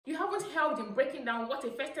held in breaking down what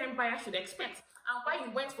a first-time buyer should expect and why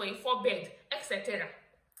you went for a 4-bed, etc.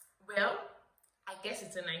 Well, I guess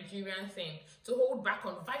it's a Nigerian thing to hold back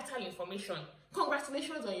on vital information.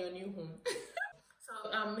 Congratulations on your new home.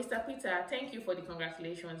 So, Mr. Peter, thank you for the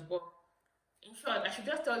congratulations, but in short, I should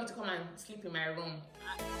just tell you to come and sleep in my room.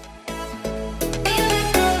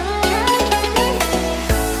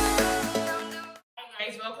 Hi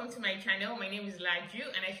guys, welcome to my channel. My name is Laju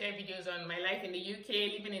and I share videos on my life in the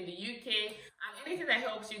UK, living in the UK, and anything that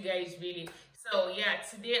helps you guys really. So yeah,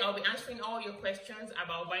 today I'll be answering all your questions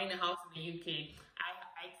about buying a house in the UK.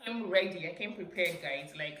 I came ready, I came prepared,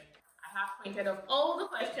 guys. Like, I have printed off all the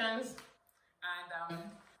questions and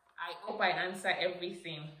I hope I answer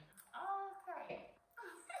everything.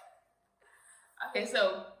 Okay,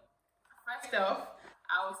 so first off,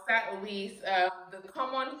 I'll start with the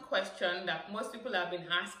common question that most people have been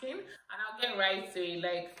asking, and I'll get right to it.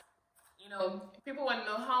 Like, you know, people want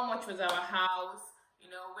to know how much was our house, you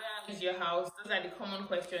know, where is your house? Those are the common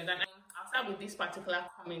questions. And I'll start with this particular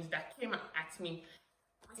comment that came at me.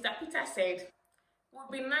 Mr. Peter said, "It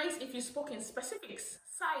would be nice if you spoke in specifics,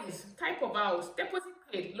 size, type of house, deposit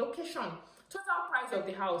paid, location, total price of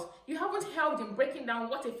the house. You haven't held in breaking down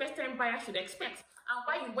what a first-time buyer should expect and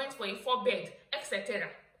why you went for a 4-bed, etc."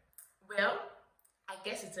 Well, I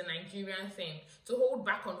guess it's a Nigerian thing to hold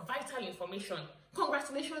back on vital information.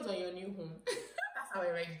 Congratulations on your new home. That's how I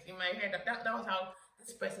read it in my head. That was how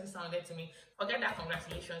this person sounded to me. Forget that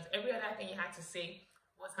congratulations. Every other thing you had to say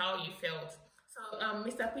was how you felt. So,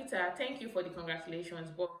 Mr. Peter, thank you for the congratulations,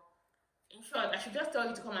 but in short, I should just tell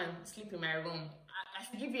you to come and sleep in my room. I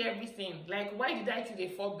should give you everything. Like, why did I choose a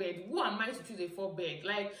 4-bed? Who am I to choose a 4-bed?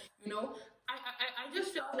 Like, you know, I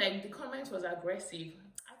just felt like the comment was aggressive.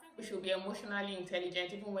 I think we should be emotionally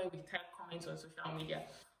intelligent even when we type comments on social media.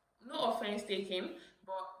 No offense taken,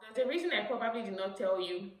 but there's a reason I probably did not tell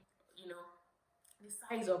you, you know, the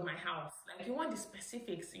size of my house. Like, you want the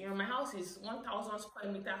specifics. You know, my house is 1,000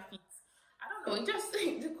 square meter feet. I don't know, just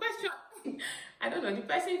the question, I don't know, the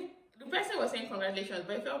person was saying congratulations,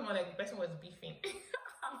 but it felt more like the person was beefing.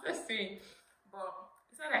 I'm just saying. But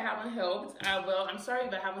it's not that I haven't helped. Well, I'm sorry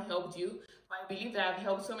if I haven't helped you, but I believe that I've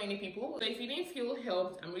helped so many people. So if you didn't feel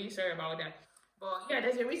helped, I'm really sorry about that. But yeah,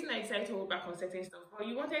 there's a reason I decided to hold back on certain stuff. But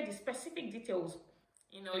you wanted the specific details.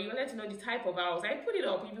 You know, you wanted to know the type of house. I put it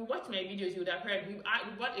up. If you watch my videos, you would have heard we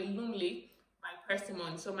bought a Lumley by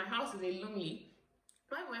Persimmon. So my house is a Lumley.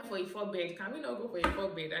 Why went for a 4-bed? Can we not go for a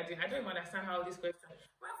 4-bed? I don't even understand how this question.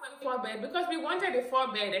 Why for a 4-bed? Because we wanted a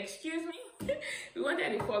 4-bed. Excuse me. We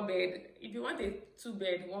wanted a 4-bed. If you want a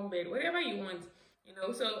 2-bed, 1-bed, whatever you want, you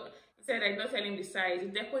know. So he said I'm not telling the size, the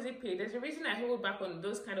deposit paid. There's a reason I hold back on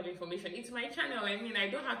those kind of information. It's my channel. I mean, I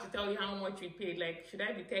don't have to tell you how much we paid. Like, should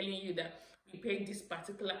I be telling you that we paid this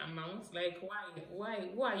particular amount? Like, why?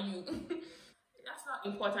 Who are you? That's not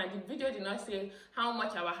important. The video did not say how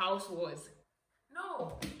much our house was.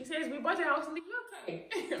 No, he says we bought a house in the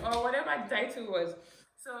UK or whatever the title was.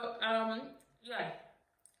 So yeah,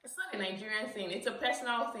 it's not a Nigerian thing, it's a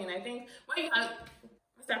personal thing. I think when you have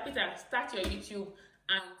Mr. Peter, start your YouTube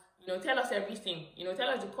and, you know, tell us everything. You know, tell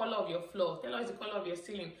us the color of your floor, tell us the color of your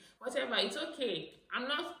ceiling, whatever. It's okay. I'm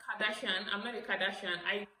not Kardashian, I'm not a Kardashian.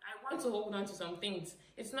 I want to hold on to some things.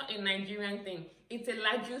 It's not a Nigerian thing, it's a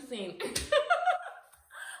Laju thing.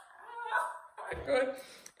 Oh my God.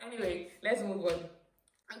 Anyway, let's move on.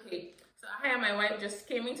 Okay, so I and my wife just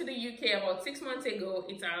came into the UK about 6 months ago.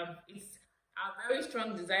 It's our very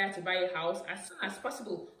strong desire to buy a house as soon as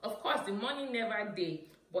possible. Of course, the money never day,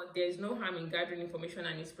 but there's no harm in gathering information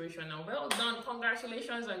and inspiration. Now, well done.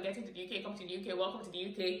 Congratulations on getting to the UK. Come to the UK. Welcome to the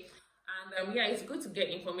UK. And yeah, it's good to get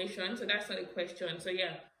information. So that's not a question. So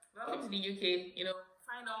yeah, welcome to the UK. You know,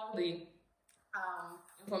 find all the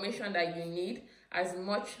information that you need as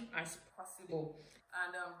much as possible.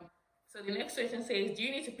 And so the next question says, do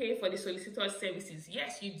you need to pay for the solicitor's services?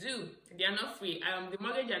 Yes, you do. They are not free. The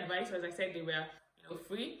mortgage advisors, as I said, they were, you know,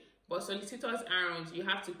 free, but solicitors aren't. You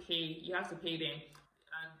have to pay. You have to pay them.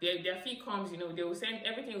 Their fee comes, you know, they will send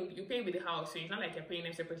everything you pay with the house, so it's not like you're paying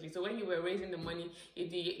them separately. So when you were raising the money,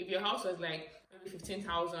 if your house was like maybe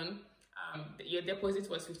 15,000, your deposit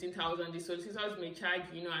was 15,000, the solicitors may charge,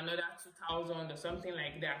 you know, another 2,000 or something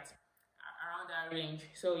like that, around that range.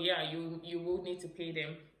 So yeah, you will need to pay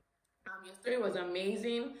them. Your story was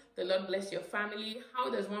amazing. The Lord bless your family. How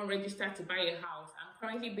does one register to buy a house? I'm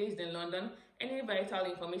currently based in London. Any vital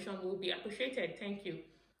information will be appreciated. Thank you.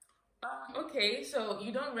 Okay, so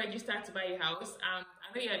you don't register to buy a house. I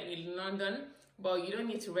know you're in London, but you don't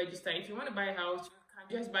need to register. If you want to buy a house, you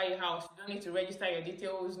can just buy a house. You don't need to register your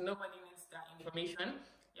details. Nobody needs that information.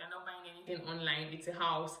 You're not buying anything online. It's a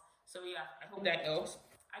house. So yeah, I hope that helps.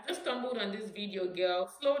 I just stumbled on this video, girl.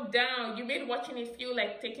 Slow down. You made watching it feel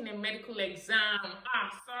like taking a medical exam.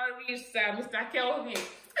 Sorry, sir, Mr. Kelvin.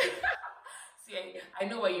 See, I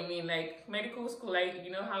know what you mean. Like medical school, like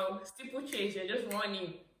you know how steeplechase, you're just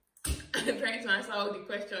running and trying to answer all the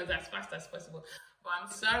questions as fast as possible. But I'm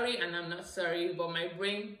sorry and I'm not sorry, but my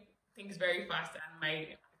brain thinks very fast, and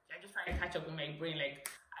I just try to catch up with my brain. Like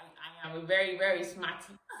I am a very, very smart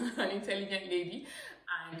and intelligent lady,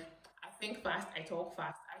 and I think fast, I talk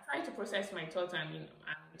fast. I try to process my thoughts and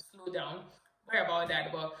slow down. Sorry about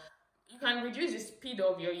that, but you can reduce the speed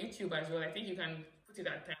of your YouTube as well. I think you can put it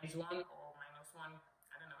at ×1 or -1.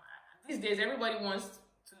 I don't know. These days, everybody wants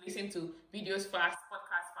to listen to videos fast,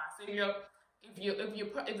 podcasts fast. So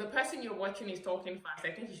if the person you're watching is talking fast,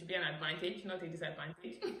 I think it should be an advantage, not a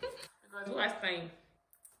disadvantage. Because who has time?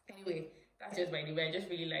 Anyway, that's just by the way. I just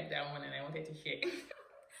really like that one and I wanted to share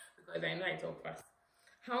because I know I talk fast.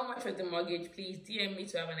 How much was the mortgage? Please DM me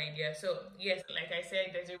to have an idea. So yes, like I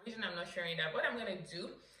said, there's a reason I'm not sharing that. What I'm gonna do,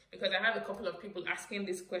 because I have a couple of people asking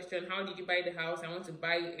this question: how did you buy the house? I want to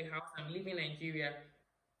buy a house. I'm living in Nigeria.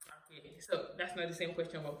 Okay, so that's not the same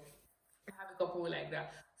question, but I have a couple like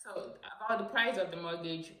that. So about the price of the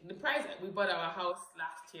mortgage, the price we bought our house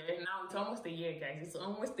last year. Now it's almost a year, guys. It's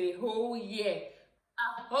almost a whole year.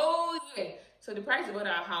 A whole year. So the price we bought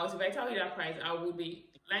our house, if I tell you that price, I would be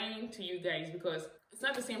lying to you guys because it's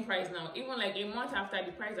not the same price now. Even like a month after,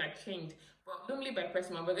 the price had changed. But Lumley by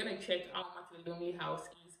Persimmon, we're going to check how much a Lumley house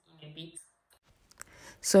is in a bit.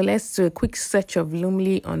 So let's do a quick search of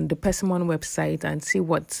Lumley on the Persimmon website and see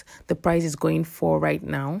what the price is going for right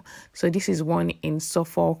now. So this is one in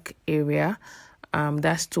Suffolk area.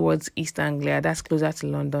 That's towards East Anglia. That's closer to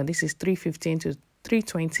London. This is 315 to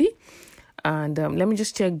 320. And let me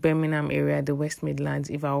just check Birmingham area, the West Midlands,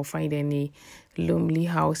 if I'll find any Lumley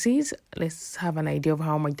houses. Let's have an idea of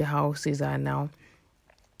how much the houses are now.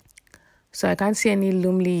 So I can't see any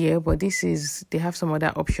Lumley here, but they have some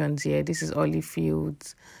other options here. This is Olive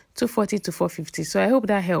Fields, 240 to 450. So I hope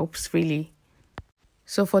that helps, really.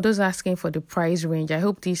 So for those asking for the price range, I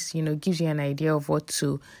hope this, gives you an idea of what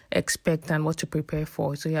to expect and what to prepare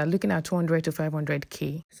for. So you're looking at 200 to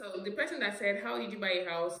 500K. So the person that said, how did you buy a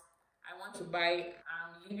house? I want to buy,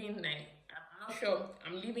 I'm not sure,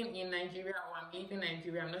 I'm living in Nigeria or I'm leaving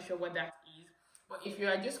Nigeria. I'm not sure what that is. But if you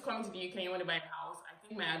are just coming to the UK and you want to buy a house, I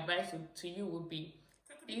think my advice to you would be,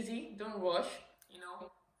 take it easy, don't rush,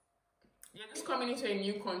 You're just coming into a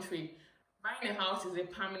new country. Buying a house is a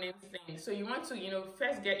permanent thing. So you want to,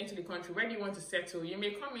 first get into the country. Where do you want to settle? You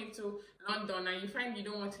may come into London and you find you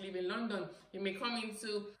don't want to live in London. You may come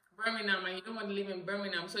into Birmingham and you don't want to live in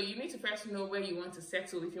Birmingham. So you need to first know where you want to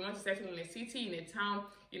settle. If you want to settle in a city, in a town,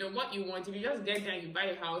 what you want. If you just get there and you buy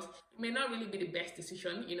a house, it may not really be the best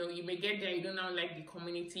decision. You may get there, you don't now like the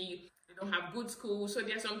community, they don't have good schools. So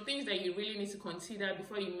there's some things that you really need to consider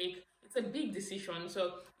before you make. It's a big decision.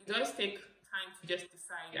 So it does take time to just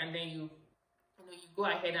decide, and then you go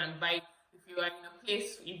ahead and buy. If you are in a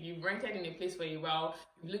place, if you've rented in a place for a while,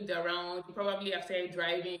 you've looked around, you probably have started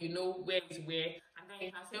driving, you know where is where, and then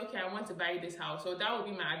you can say, okay, I want to buy this house. So that would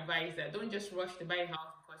be my advice, that don't just rush to buy a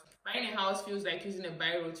house, because buying a house feels like using a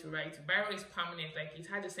biro to write. Biro is permanent, like it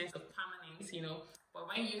has a sense of permanence, but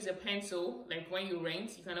when you use a pencil, like when you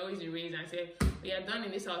rent, you can always erase and say, we are done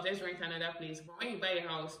in this house, let's rent another place. But when you buy a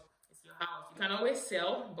house, it's your house. You can always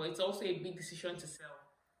sell, but it's also a big decision to sell.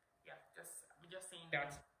 I'm just saying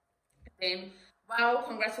that. Then, wow,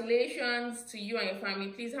 congratulations to you and your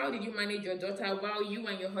family. Please, how did you manage your daughter while you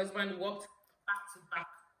and your husband worked back to back?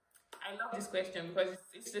 I love this question because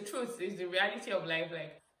it's the truth. It's the reality of life.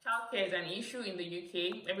 Like, childcare is an issue in the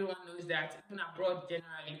UK. Everyone knows that, even abroad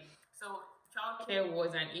generally. So childcare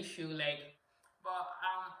was an issue. But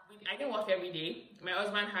I didn't work every day. My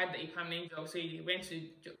husband had a permanent job, so he went to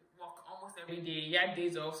work almost every day. He had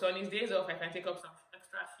days off. So on his days off, I can take up some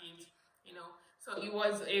extra shifts, So we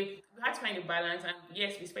had to find a balance, and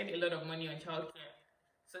yes, we spent a lot of money on childcare.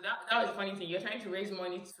 So that was the funny thing. You're trying to raise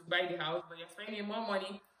money to buy the house, but you're spending more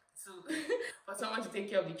money for someone to take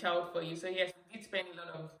care of the child for you. So yes, we did spend a lot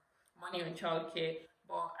of money on childcare,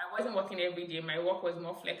 but I wasn't working every day. My work was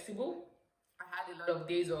more flexible. I had a lot of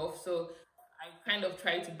days off, so I kind of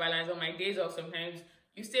tried to balance. On my days off, sometimes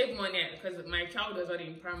you save money because my child was already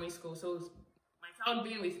in primary school, so my child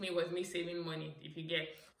being with me was me saving money, if you get.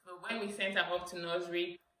 So when we sent her up to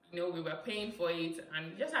nursery, we were paying for it,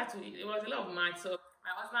 and just had to, it was a lot of math. So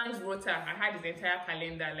my husband's rota, I had his entire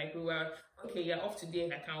calendar, like we were, okay, you're off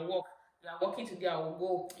today, I can walk. You're working today, I will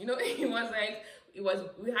go. It was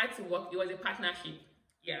like, we had to work, it was a partnership.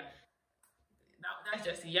 Yeah. That's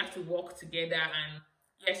just it. You have to work together, and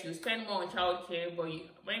yes, you spend more on childcare, but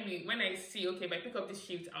when I see, okay, if I pick up this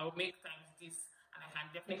shift, I'll make times this, and I can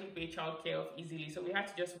definitely pay childcare off easily. So we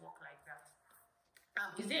have to just work like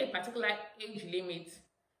that. Is there a particular age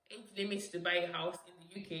limit to buy a house in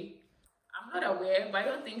the UK? I'm not aware, but I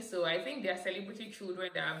don't think so. I think there are celebrity children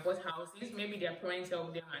that have bought houses. Maybe their parents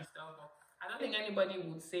help them and stuff. But I don't think anybody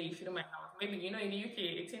would say you shouldn't buy a house. Maybe, in the UK,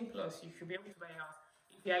 18 plus, you should be able to buy a house.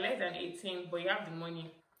 If you are less than 18, but you have the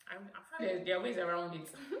money, I'm sure there are ways around it.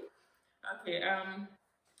 Okay,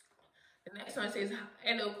 the next one says,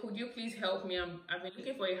 hello, could you please help me? I've been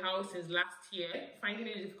looking for a house since last year, finding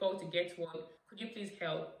it difficult to get one. Could you please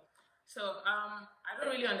help? So, I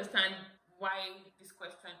don't really understand what this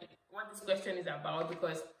question is about,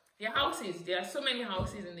 because there are so many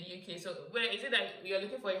houses in the UK. So where is it that you're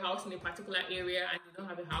looking for a house in a particular area and you don't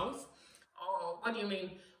have a house? Or what do you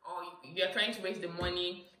mean? Or you're trying to waste the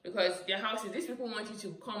money because there are houses. These people want you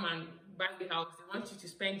to come and buy the house. They want you to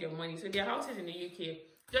spend your money. So there are houses in the UK.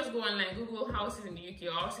 Just go online, Google houses in the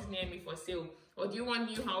UK or houses near me for sale. Or do you want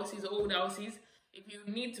new houses, old houses? If you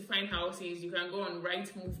need to find houses, you can go on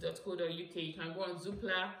rightmove.co.uk. You can go on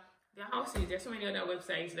Zoopla. There are houses. There's so many other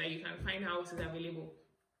websites that you can find houses available.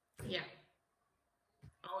 Yeah.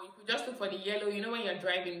 Or you could just look for the yellow. When you're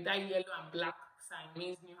driving, that yellow and black sign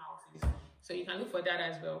means new houses. So you can look for that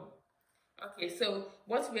as well. Okay, so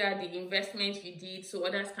what were the investments you did so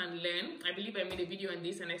others can learn? I believe I made a video on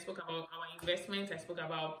this and I spoke about our investments. I spoke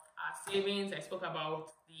about our savings. I spoke about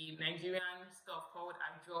the Nigerian stuff called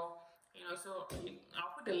Ajo. So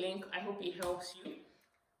I'll put the link. I hope it helps you.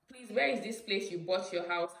 Please, where is this place you bought your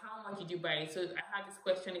house? How much did you buy it? So I had this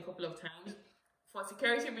question a couple of times. For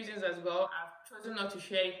security reasons as well, I've chosen not to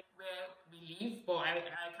share where we live, but I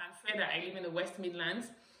can share that I live in the West Midlands.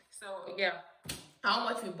 So yeah, how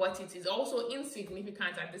much we bought it is also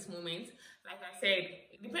insignificant at this moment. Like I said,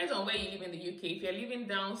 it depends on where you live in the UK. If you're living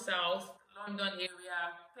down south, London area,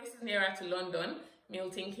 places nearer to London,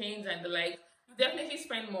 Milton Keynes and the like, you definitely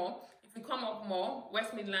spend more. If you come up more,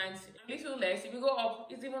 West Midlands, a little less. If you go up,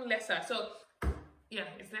 it's even lesser. So yeah,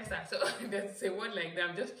 it's lesser. So there's a word like that.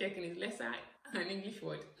 I'm just checking. It's lesser, an English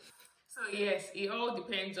word. So yes, it all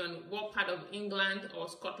depends on what part of England or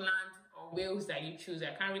Scotland or Wales that you choose.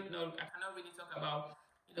 I cannot really talk about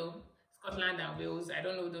Scotland and Wales. I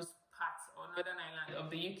don't know those parts, or Northern Ireland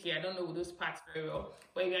of the UK. I don't know those parts very well.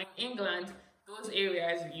 But if you're in England, those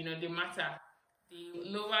areas, they matter.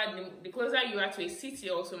 The closer you are to a city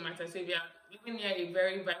also matters. So if you are living near a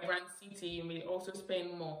very vibrant city, you may also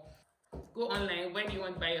spend more. Go online. Where do you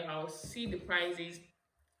want to buy your house? See the prices,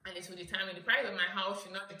 and it will determine. The price of my house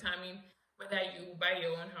should not determine whether you buy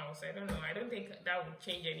your own house. I don't know. I don't think that would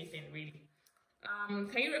change anything really.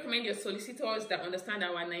 Can you recommend your solicitors that understand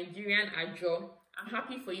our Nigerian Ajo? I'm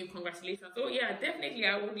happy for you. Congratulations. Oh yeah, definitely.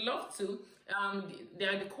 I would love to. They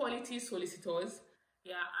are the quality solicitors.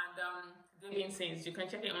 Yeah, and David Saints. You can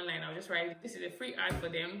check it online. I'll just write it. This is a free ad for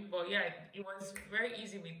them. But yeah, it was very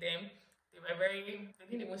easy with them. They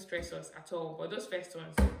didn't even stress us at all. But those first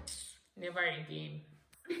ones, never again.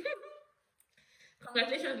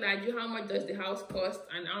 Congratulations, Laju. How much does the house cost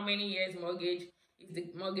and how many years mortgage is the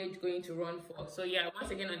mortgage going to run for? So yeah,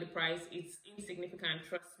 once again on the price, it's insignificant.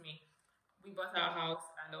 Trust me. We bought our house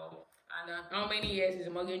and all. And how many years is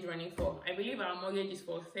the mortgage running for? I believe our mortgage is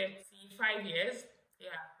for 35 years. Yeah,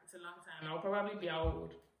 it's a long time. I'll probably be how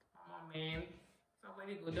old? Come on, man.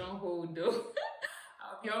 Somebody go down hold though.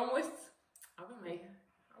 How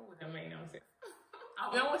old am I now?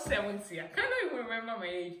 I'll be almost 70. I can't even remember my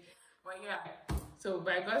age. But yeah, so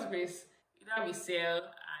by God's grace, either we sell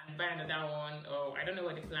and buy another one, or I don't know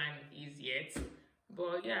what the plan is yet.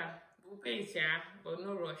 But yeah, we'll pay it, yeah, but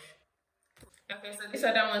no rush. Okay, so this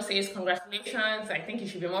other one says, congratulations. I think you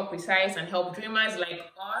should be more precise and help dreamers like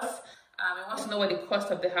us. We want to know what the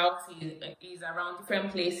cost of the house is around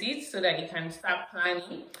different places so that you can start planning.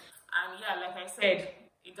 And yeah, like I said,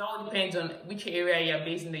 it all depends on which area you're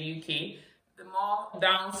based in the UK. The more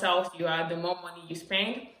down south you are, the more money you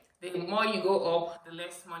spend. The more you go up, the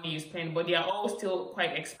less money you spend. But they are all still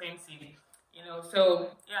quite expensive,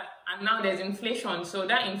 So yeah, and now there's inflation. So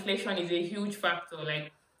that inflation is a huge factor.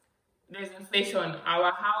 Like there's inflation.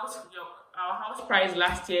 Our house price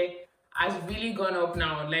last year has really gone up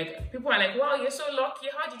now. Like people are like, wow, you're so lucky.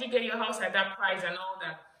 How did you get your house at that price and all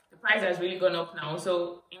that? The price has really gone up now.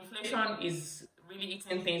 So inflation is really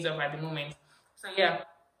eating things up at the moment. So yeah,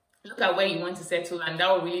 look at where you want to settle, and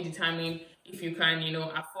that will really determine if you can,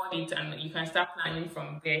 afford it, and you can start planning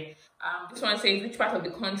from there. This one says, which part of the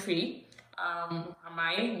country am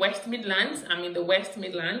I? West Midlands. I'm in the West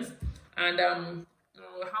Midlands. And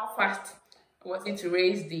how fast was it to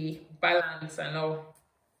raise the balance and all?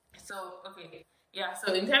 So, okay, Yeah,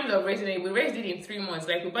 so in terms of raising it, we raised it in 3 months.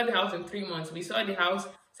 Like, we bought the house in 3 months. We saw the house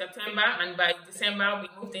September, and by December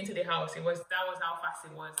we moved into the house. That was how fast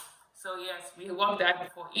it was. So yes, we worked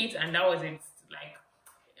hard for it, and that was it. Like,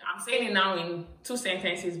 I'm saying it now in 2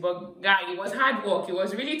 sentences, but guy, it was hard work. It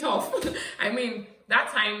was really tough. I mean, that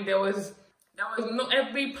time there was no,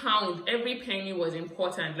 every pound, every penny was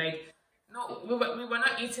important. Like, no, we were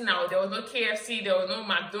not eating out. There was no KFC, there was no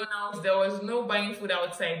McDonald's, there was no buying food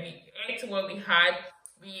outside. We ate what we had.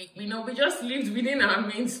 We just lived within our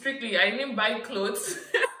means strictly. I didn't buy clothes.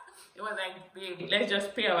 It was like, babe, let's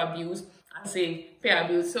just pay our bills and say pay our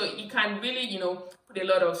bills. So it can really, put a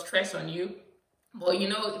lot of stress on you. But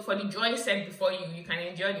for the joy set before you, you can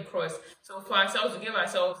enjoy the cross. So for ourselves, we give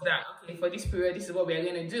ourselves that, okay, for this period, this is what we are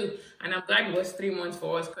going to do. And I'm glad it was 3 months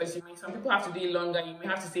for us, because some people have to do it longer. You may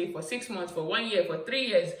have to stay for 6 months, for 1 year, for 3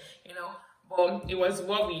 years, But it was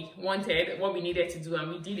what we wanted, what we needed to do,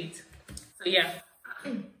 and we did it. So yeah.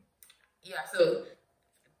 Yeah, so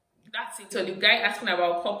that's it. So the guy asking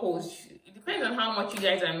about couples, it depends on how much you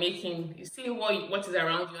guys are making. You see what is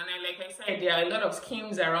around you. And like I said, there are a lot of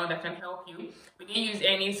schemes around that can help you. We didn't use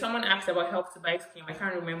any. Someone asked about Help to Buy scheme. I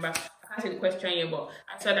can't remember. I can't see the question here, but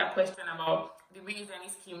I saw that question about, did we use any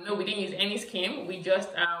scheme? No, we didn't use any scheme. We just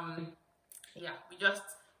we just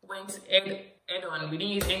went head on. We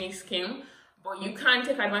didn't use any scheme. But you can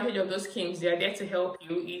take advantage of those schemes. They are there to help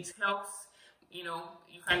you. It helps, you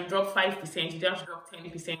can drop 5%, you don't have to drop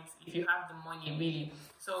 10% if you have the money, really.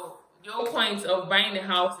 So the whole point of buying a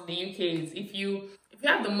house in the UK is, if you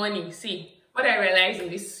have the money. See, what I realized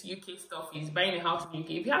in this UK stuff is, buying a house in the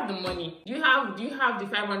UK, if you have the money, do you have the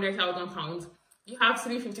 £500,000? You have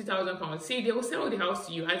 £350,000. See, they will sell the house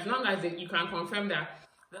to you, as long as you can confirm that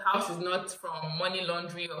the house is not from money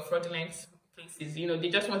laundry or fraudulent places. They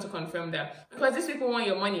just want to confirm that, because these people want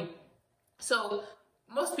your money. So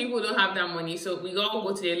most people don't have that money, so we all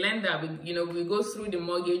go to the lender. We go through the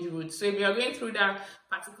mortgage route. So if you are going through that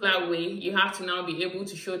particular way, you have to now be able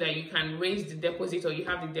to show that you can raise the deposit, or you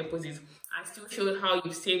have the deposit, and still show how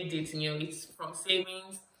you saved it. It's from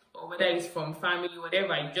savings, or whether it's from family,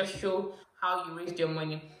 whatever. You just show how you raised your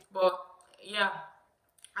money. But yeah,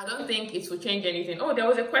 I don't think it will change anything. Oh, there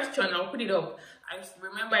was a question. I'll put it up. I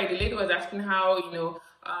remember the lady was asking how,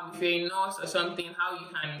 if you're a nurse or something, how you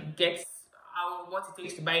can get what it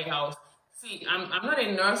takes to buy a house. See, I'm not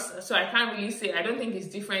a nurse, so I can't really say. I don't think it's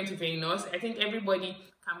different if you're a nurse. I think everybody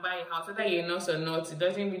can buy a house, whether you're a nurse or not. It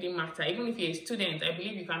doesn't really matter. Even if you're a student, I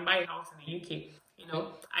believe you can buy a house in the UK.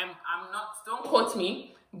 I'm not, don't quote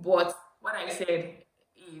me, but what I'm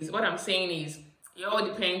saying is, it all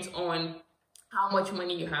depends on how much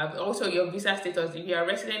money you have. Also, your visa status. If you're a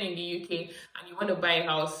resident in the UK and you want to buy a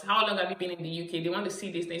house, how long have you been in the UK? They want to see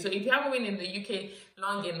this thing. So if you haven't been in the UK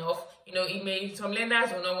long enough, some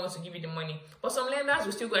lenders will not want to give you the money. But some lenders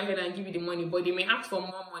will still go ahead and give you the money, but they may ask for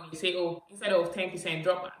more money. Say, oh, instead of 10%,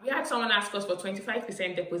 drop. We had someone ask us for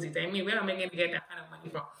 25% deposit. I mean, where am I going to get that kind of money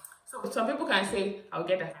from? So some people can say, I'll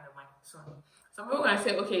get that kind of money. So some people can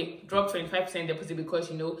say, okay, drop 25% deposit because,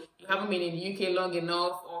 you haven't been in the UK long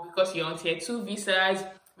enough, or because you're on tier 2 visas.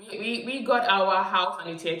 We got our house on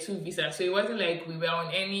a tier 2 visa. So it wasn't like we were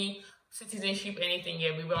on any citizenship, anything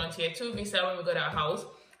yet. We were on tier 2 visa when we got our house.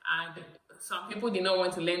 And some people did not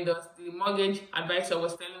want to lend us. The mortgage advisor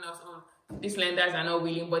was telling us, oh, these lenders are not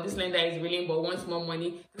willing, but this lender is willing but wants more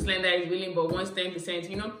money. This lender is willing but wants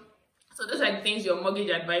 10%, So those are the things your mortgage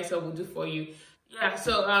advisor will do for you. Yeah,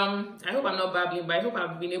 so I hope I'm not babbling, but I hope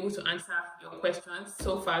I've been able to answer your questions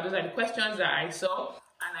so far. Those are the questions that I saw,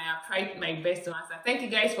 and I have tried my best to answer. Thank you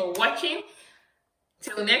guys for watching.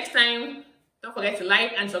 Till next time, don't forget to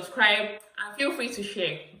like and subscribe, and feel free to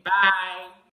share. Bye.